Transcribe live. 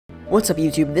What's up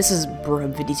YouTube, this is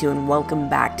Bro52 and welcome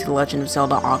back to The Legend of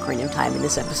Zelda Ocarina of Time. In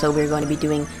this episode we're going to be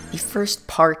doing the first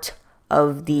part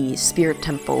of the Spirit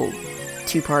Temple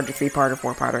 2-part or 3-part or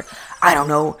 4-parter. I don't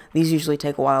know, these usually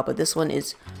take a while, but this one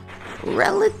is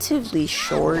relatively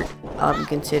short,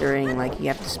 considering like you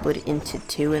have to split it into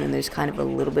two and then there's kind of a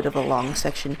little bit of a long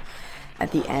section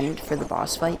at the end for the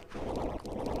boss fight.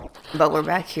 But we're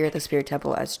back here at the Spirit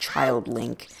Temple as Child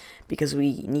Link, because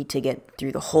we need to get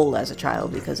through the hole as a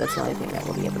child, because that's the only thing that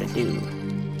we'll be able to do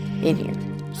in here.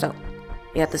 So,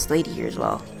 we got this lady here as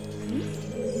well.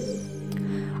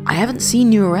 I haven't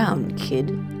seen you around, kid.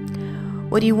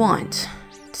 What do you want?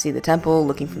 To see the temple,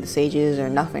 looking for the sages, or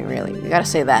nothing really? You gotta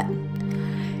say that.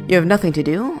 You have nothing to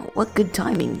do? What good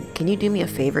timing. Can you do me a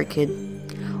favor, kid?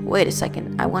 Wait a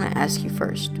second, I want to ask you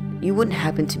first. You wouldn't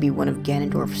happen to be one of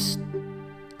Ganondorf's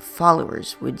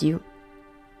followers, would you?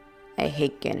 I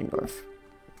hate Ganondorf.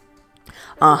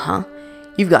 Uh-huh.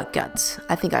 You've got guts.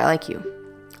 I think I like you.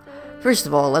 First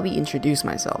of all, let me introduce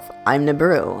myself. I'm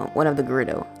Naburo, one of the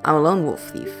Gerudo. I'm a lone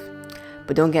wolf thief.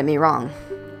 But don't get me wrong.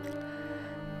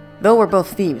 Though we're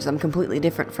both thieves, I'm completely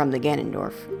different from the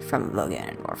Ganondorf.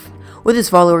 With his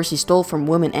followers, he stole from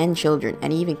women and children,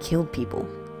 and he even killed people.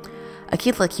 A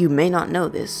kid like you may not know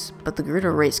this, but the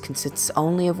Gerudo race consists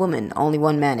only of women. Only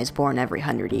one man is born every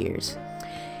 100 years.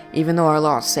 Even though our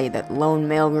laws say that lone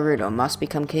male Gerudo must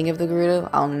become king of the Gerudo,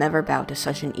 I'll never bow to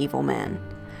such an evil man.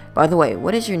 By the way,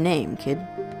 what is your name, kid?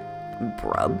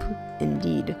 Brub?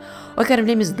 Indeed. What kind of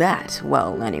name is that?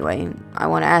 Well, anyway, I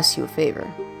want to ask you a favor.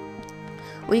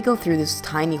 Will you go through this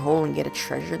tiny hole and get a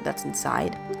treasure that's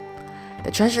inside?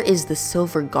 The treasure is the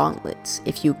silver gauntlets.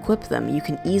 If you equip them, you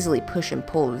can easily push and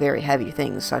pull very heavy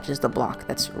things, such as the block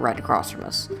that's right across from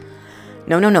us.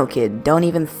 No, kid. Don't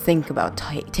even think about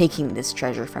taking this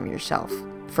treasure for yourself.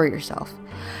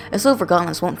 A silver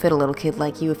gauntlets won't fit a little kid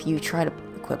like you if you try to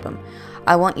equip them.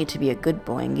 I want you to be a good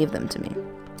boy and give them to me.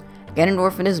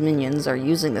 Ganondorf and his minions are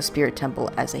using the Spirit Temple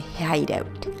as a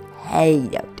hideout.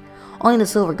 Only the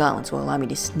silver gauntlets will allow me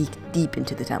to sneak deep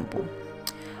into the temple.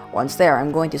 Once there,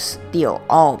 I'm going to steal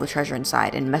all the treasure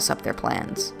inside and mess up their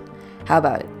plans. How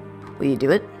about it? Will you do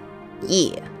it?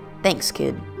 Yeah. Thanks,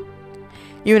 kid.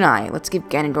 You and I, let's give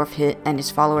Ganondorf and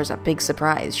his followers a big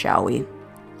surprise, shall we?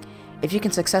 If you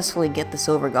can successfully get the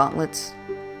silver gauntlets,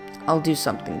 I'll do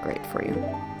something great for you.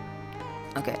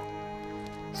 Okay.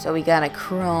 So we gotta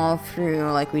crawl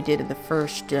through like we did in the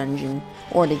first dungeon,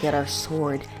 or to get our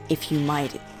sword, if you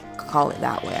might call it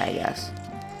that way, I guess.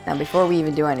 Now before we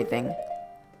even do anything,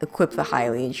 equip the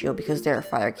Hylian shield, because there are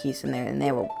fire keys in there and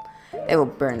they will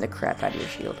burn the crap out of your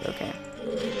shield. Okay.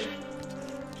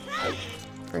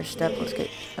 First step, let's get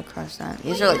across that.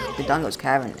 These are like the Dungo's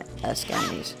Cavern-esque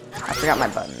enemies. I forgot my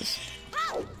buttons.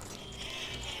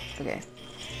 Okay.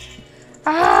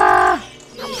 Ah!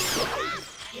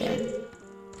 Okay.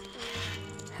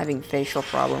 Having facial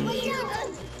problems.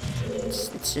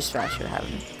 It's just faster to have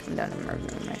them come down and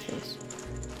murder in my face.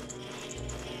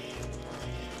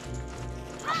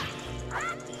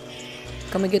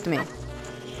 Come and get me.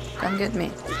 Come get me.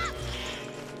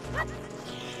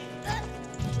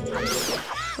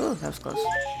 Ooh, that was close.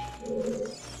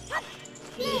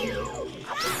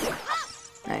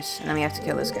 Nice. And then we have to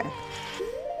kill this guy.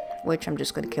 Which I'm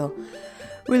just gonna kill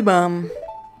with a bomb.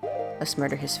 Let's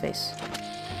murder his face.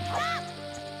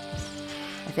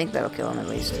 I think that'll kill him at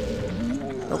least.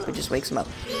 Hope it just wakes him up.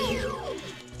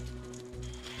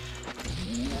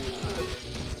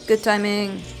 Good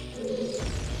timing.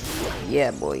 Yeah,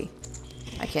 boy.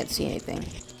 I can't see anything.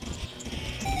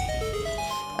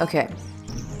 Okay.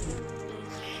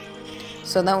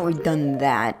 So now we've done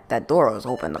that, that door is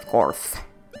open, of course.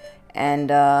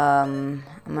 And, I'm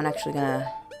gonna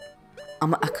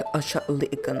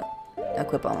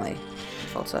equip all my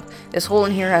default stuff. This hole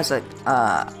in here has a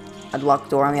locked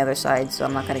door on the other side, so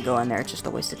I'm not gonna go in there, it's just a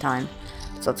waste of time.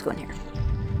 So let's go in here.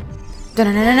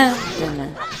 Okay,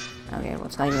 well,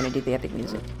 it's not even gonna do the epic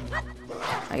music.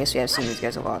 I guess we have seen these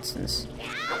guys a lot since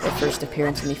their first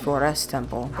appearance in the Forest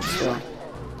Temple, but still.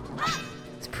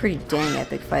 Pretty dang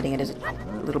epic fighting it as a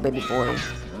little baby boy. And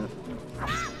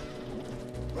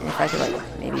if I could like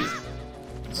maybe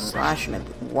slash him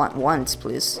once,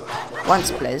 please. Once,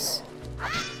 please.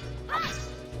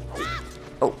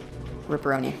 Oh,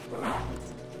 Ripperoni.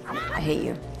 I hate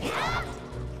you.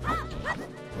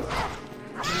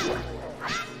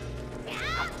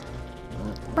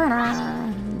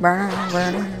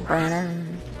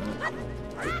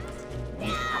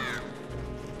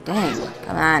 Dang,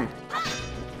 come on.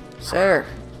 Sir,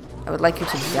 I would like you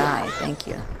to die, thank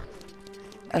you.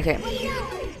 Okay,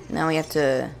 now we have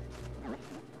to...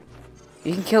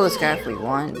 You can kill this guy if we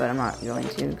want, but I'm not going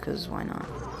to, because why not?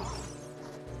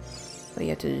 But you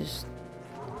have to just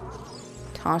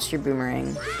toss your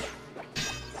boomerang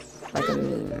like a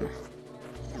meme.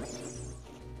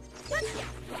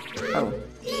 Oh.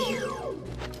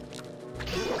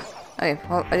 Okay,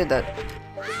 well, I did that.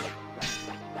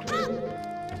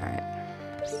 Alright.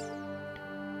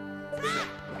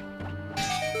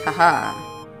 Haha.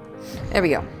 There we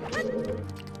go.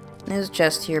 There's a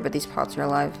chest here, but these pots are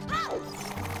alive.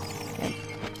 Okay.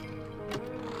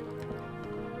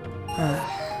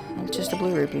 It's just a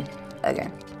blue rupee. Okay.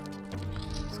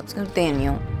 So let's go with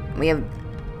Daniel. We have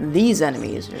these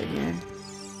enemies right here.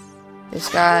 This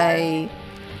guy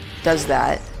does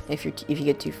that if you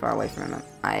get too far away from him,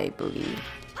 I believe.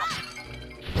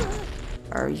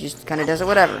 Or he just kind of does it,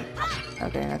 whatever.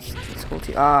 Okay, that's cool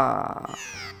too. Ah.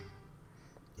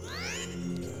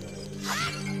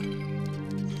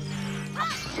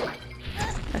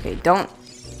 Okay, don't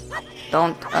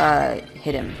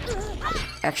hit him.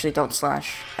 Actually, don't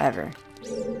slash ever,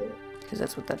 because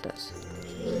that's what that does.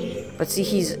 But see,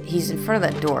 he's in front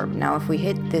of that door. Now, if we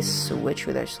hit this switch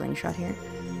with our slingshot here,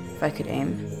 if I could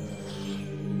aim,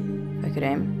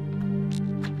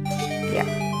 yeah,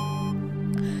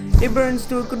 it burns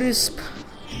to a crisp.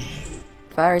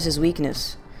 Fire is his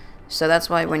weakness, so that's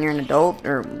why when you're an adult,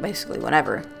 or basically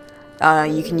whenever,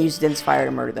 you can use dense fire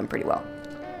to murder them pretty well,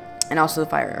 and also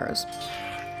fire arrows.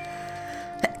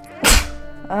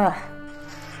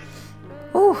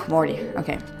 Ooh, Morty.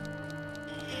 Okay.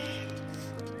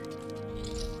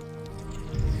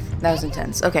 That was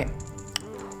intense. Okay.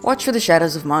 Watch for the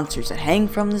shadows of monsters that hang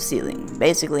from the ceiling,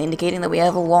 basically indicating that we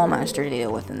have a wall master to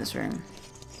deal with in this room.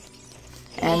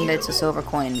 And it's a silver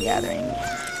coin gathering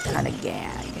kind of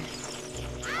gag.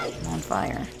 I'm on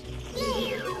fire.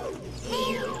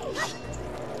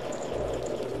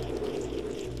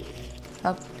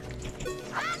 Up.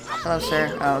 Hello,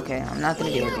 sir. Oh, okay. I'm not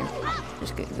gonna deal with you.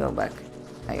 Just go back,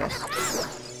 I guess.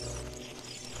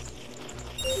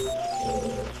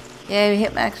 Yeah, we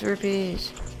hit max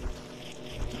rupees.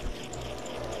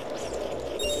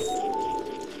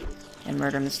 And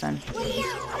murder him this time.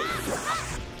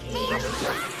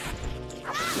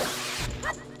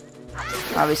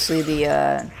 Obviously,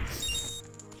 the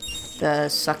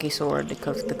sucky sword, the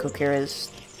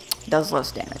Kokira's, does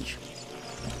less damage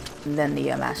than the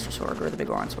Master Sword or the Big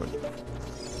Oran Sword. Okay.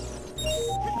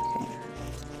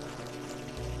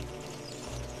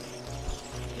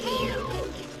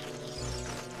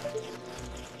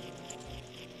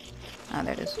 Ah,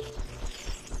 there it is.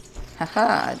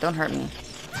 Haha, don't hurt me.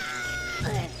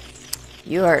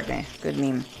 You hurt me. Good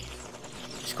meme.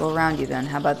 Just go around you then.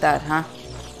 How about that, huh?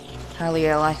 Hell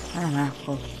yeah, I don't know.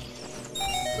 Cool.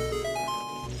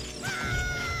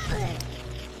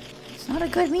 It's not a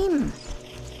good meme.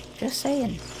 Just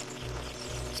saying.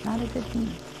 It's not a good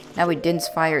meme. Now we didn't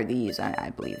fire these,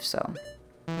 I believe so.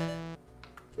 But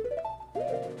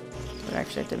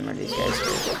actually I have to murder these guys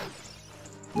first.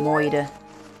 Moida.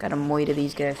 Gotta moida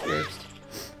these guys first.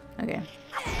 Okay.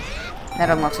 That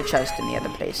unlocks a chest in the other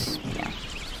place. Yeah.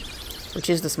 Which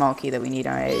is the small key that we need.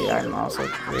 I'm also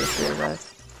really sure about.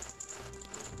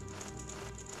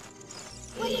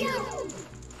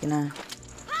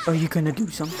 Are you gonna do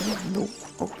something? No.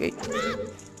 Okay.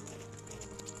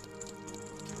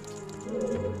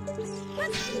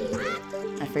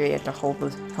 I figure you have to hold the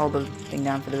thing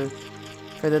down for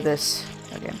this.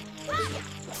 Okay.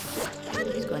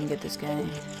 Let's go ahead and get this guy.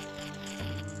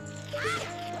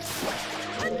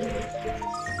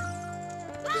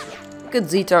 Good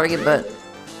Z target, but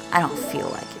I don't feel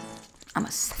like it. I'm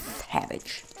a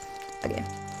savage. Okay.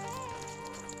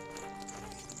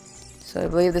 So I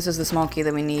believe this is the small key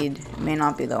that we need. It may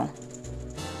not be though.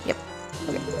 Yep.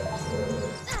 Okay.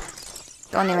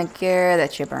 Don't even care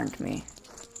that you burnt me.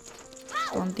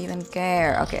 Don't even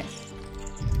care. Okay.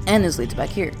 And this leads back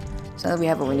here. So that we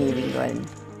have what we need, we can go ahead and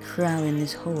crawl in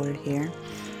this hole here.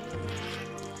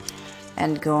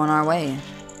 And go on our way.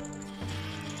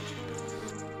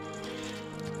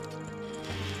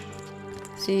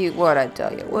 See what I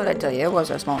tell you. What I tell you. It was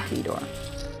a small key door.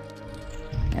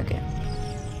 Okay.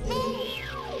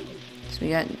 So we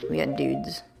got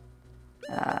dudes.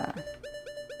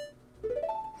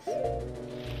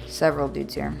 Several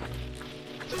dudes here.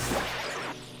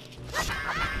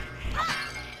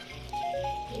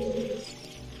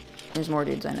 There's more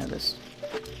dudes, I know this.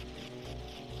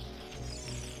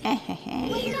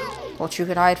 Well, you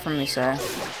could hide from me, sir.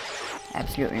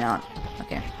 Absolutely not.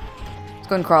 Okay. Let's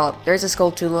go and crawl up. There's a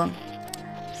Skulltula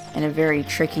in a very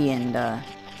tricky and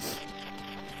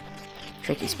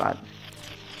tricky spot.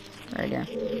 Right here.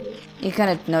 You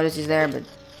kind of notice he's there, but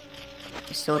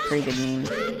it's still a pretty good meme.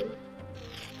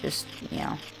 Just, you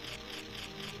know,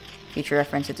 future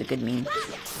reference, it's a good meme.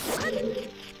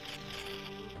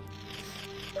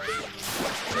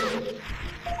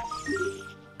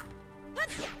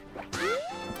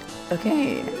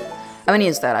 Okay. I'm gonna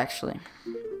use that actually.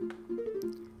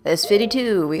 There's Fiddy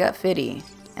too. We got Fiddy.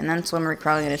 And then Swimmer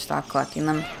probably gonna stop collecting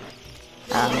them.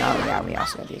 No, yeah, we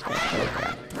also got these guys. Holy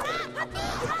crap.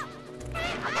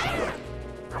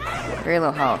 Very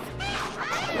low health.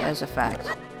 That is a fact.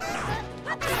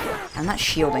 I'm not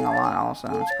shielding a lot also.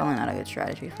 It's probably not a good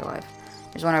strategy for life.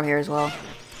 There's one over here as well.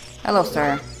 Hello,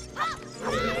 sir. I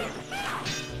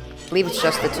believe it's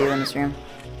just the two in this room.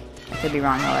 I could be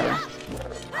wrong, however.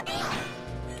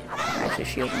 I'm actually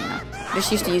shielding now. I'm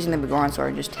just used to using the Begoran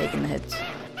sword, just taking the hits.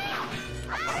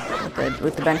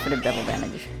 With the benefit of double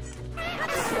damage.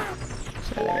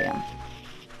 So there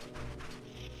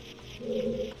we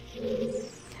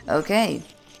go. Okay.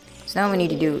 So now what we need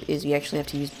to do is we actually have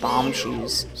to use bomb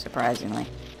shoes, surprisingly.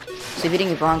 So if you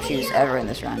didn't get bomb shoes ever in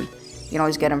this run, you can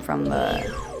always get them from the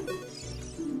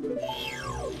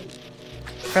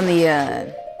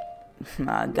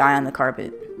guy on the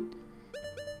carpet.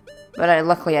 But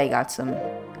luckily I got some.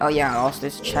 Oh yeah, also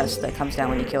there's a chest that comes down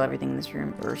when you kill everything in this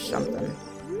room or something.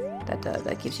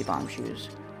 That gives you bomb shoes.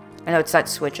 I know it's that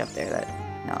switch up there that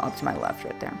up to my left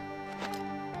right there.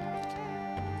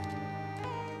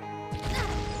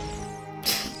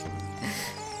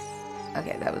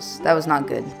 Okay, that was not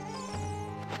good.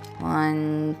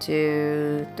 1,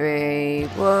 2, 3,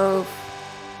 whoa.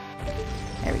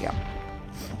 There we go.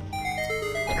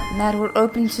 And that will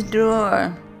open the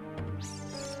door.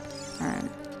 Alright.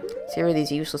 Let's get rid of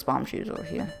these useless bomb shoes over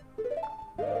here.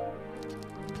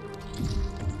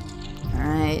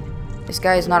 Alright. This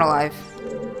guy is not alive.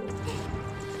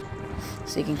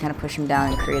 So you can kind of push him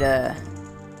down and create a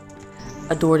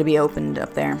door to be opened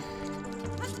up there.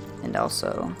 And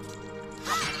also,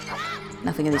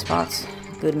 nothing in these pots.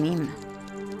 Good meme.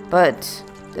 But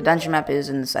the dungeon map is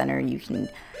in the center. You can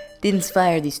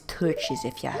inspire these torches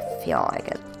if you feel like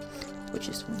it, which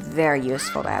is very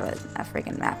useful to have a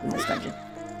freaking map in this dungeon.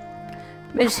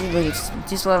 Basically, it's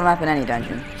just a little map in any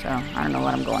dungeon. So I don't know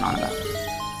what I'm going on about.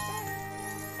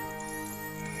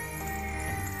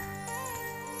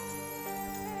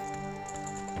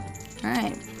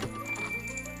 Alright.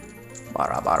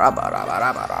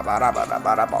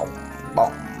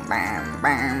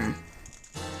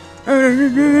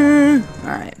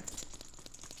 Alright.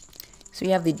 So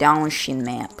we have the Dawnshin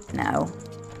map now.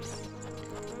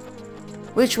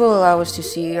 Which will allow us to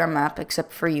see our map,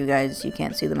 except for you guys. You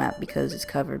can't see the map because it's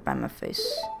covered by my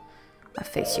face. My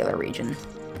facial region.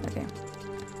 Okay.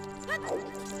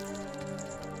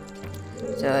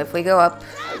 So if we go up,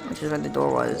 which is where the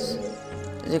door was,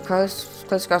 is it close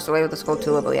across the way with the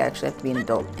Skulltula, but we actually have to be an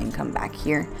adult and come back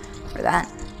here for that.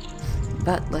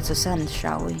 But let's ascend,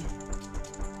 shall we?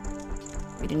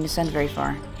 We didn't ascend very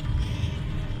far.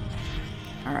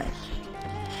 Alright.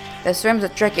 This room's a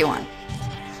tricky one.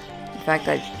 In fact,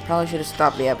 I probably should have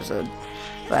stopped the episode.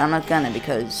 But I'm not gonna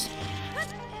because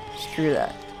screw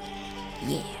that.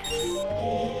 Yeah.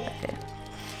 Okay.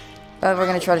 But we're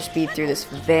gonna try to speed through this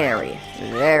very,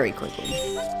 very quickly.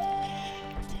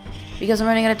 Because I'm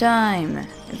running out of time.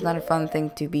 It's not a fun thing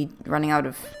to be running out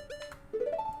of.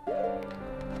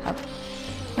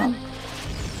 No.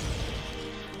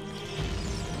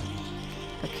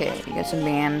 Okay, you got some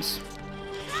BAMs.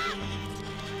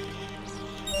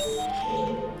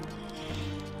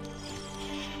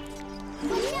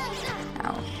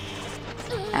 Ow.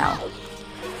 Ow.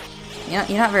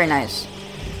 You're not very nice.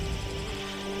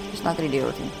 Just not gonna deal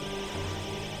with you.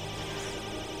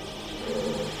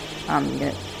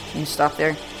 You gonna stop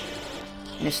there?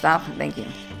 You gonna stop? Thank you.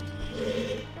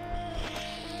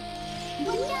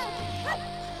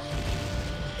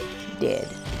 Dead.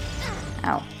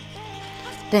 Ow.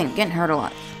 Dang, getting hurt a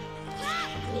lot.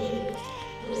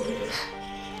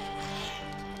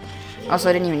 Also,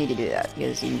 I didn't even need to do that,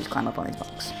 because you can just climb up on these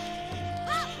blocks.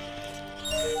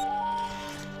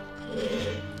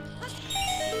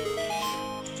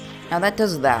 Now that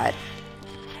does that.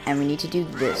 And we need to do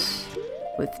this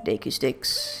with Deku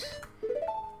Sticks.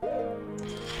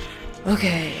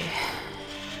 Okay.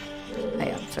 Oh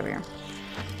yeah, it's over here.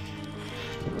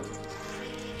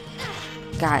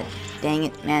 God dang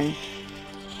it, man.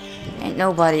 Ain't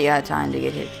nobody got time to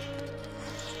get hit.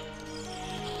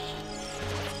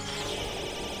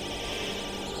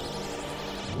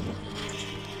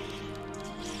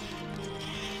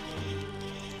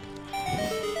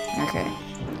 Okay.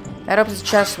 That opens the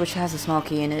chest, which has a small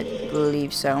key in it. I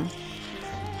believe so.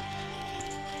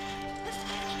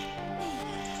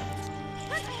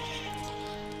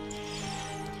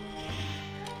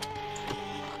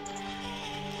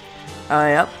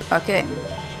 Yep. Okay.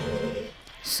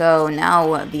 So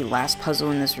now the last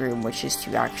puzzle in this room, which is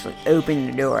to actually open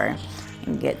the door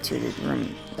and get to the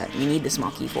room that we need the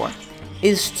small key for,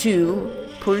 is to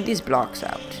pull these blocks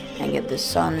out and get the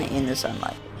sun in the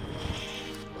sunlight.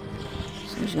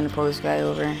 So I'm just gonna pull this guy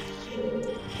over and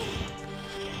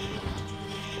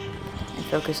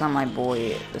focus on my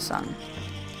boy, the sun.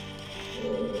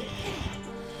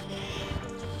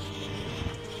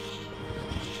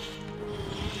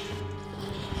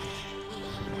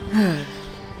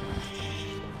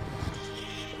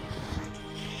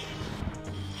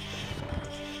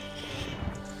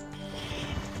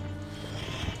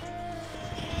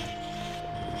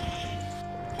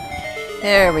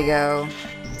 There we go.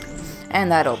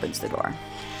 And that opens the door.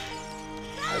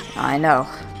 I know.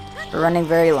 We're running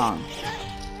very long.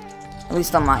 At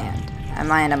least on my end. At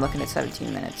my end, I'm looking at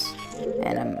 17 minutes.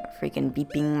 And I'm freaking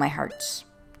beeping my hearts.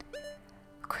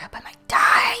 Crap, I might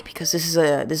die because this is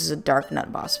a dark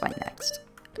nut boss fight next.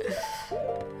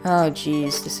 Oh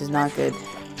jeez, this is not good.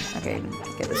 Okay,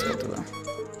 get this go through.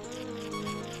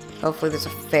 Hopefully there's a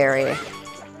fairy.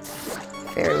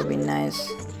 Fairy would be nice.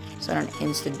 So I don't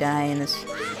insta die in this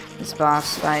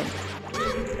boss fight.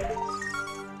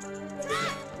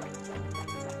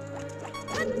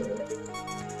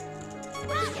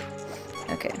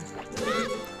 Okay.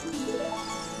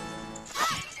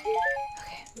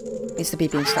 At least the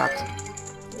beeping stopped.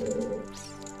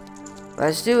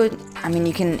 Let's do it. I mean,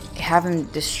 you can have him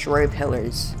destroy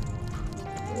pillars,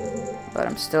 but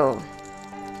I'm still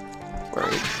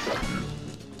worried.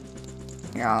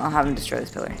 Here, I'll have him destroy this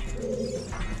pillar.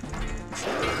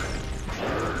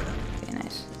 Okay,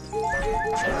 nice.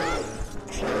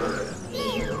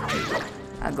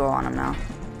 I'll go on him now.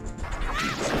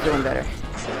 I'm feeling better.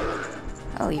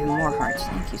 Oh, even more hearts.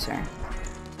 Thank you, sir.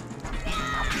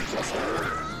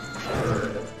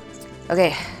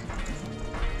 Okay.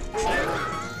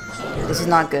 This is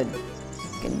not good.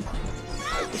 Getting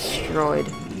destroyed.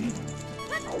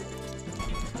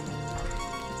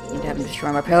 Need to have him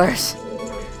destroy my pillars.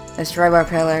 Destroy my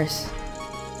pillars.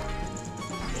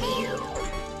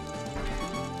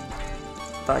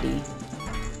 Buddy.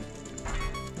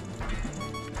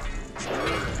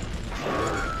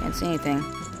 Can't see anything.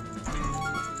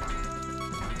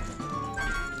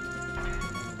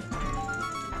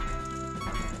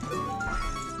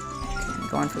 Okay, I'm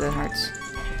going for the hearts.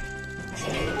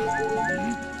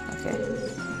 Okay.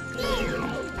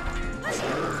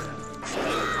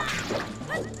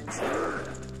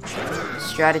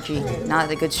 Strategy. Not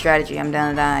a good strategy. I'm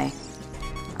gonna die.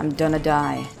 I'm gonna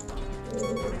die.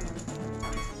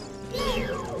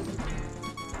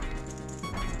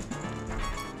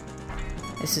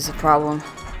 This is a problem.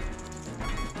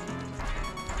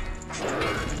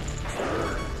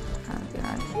 Oh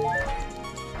god.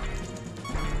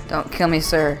 Don't kill me,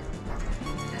 sir.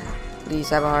 Please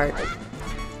have a heart.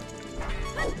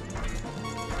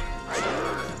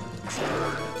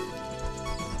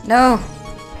 No!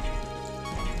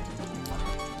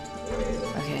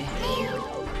 Okay.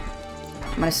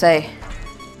 I'm gonna say,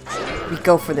 we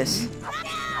go for this.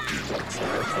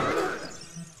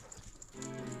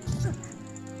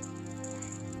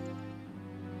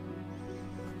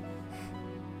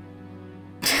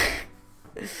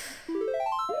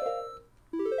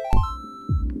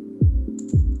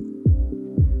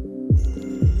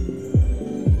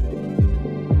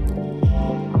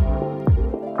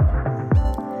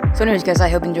 So anyways guys, I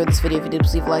hope you enjoyed this video. If you did,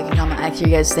 please leave a like and comment. Actually,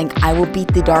 you guys think I will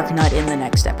beat the Dark Nut in the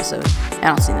next episode. And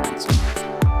I'll see you in the next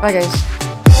one. Bye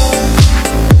guys.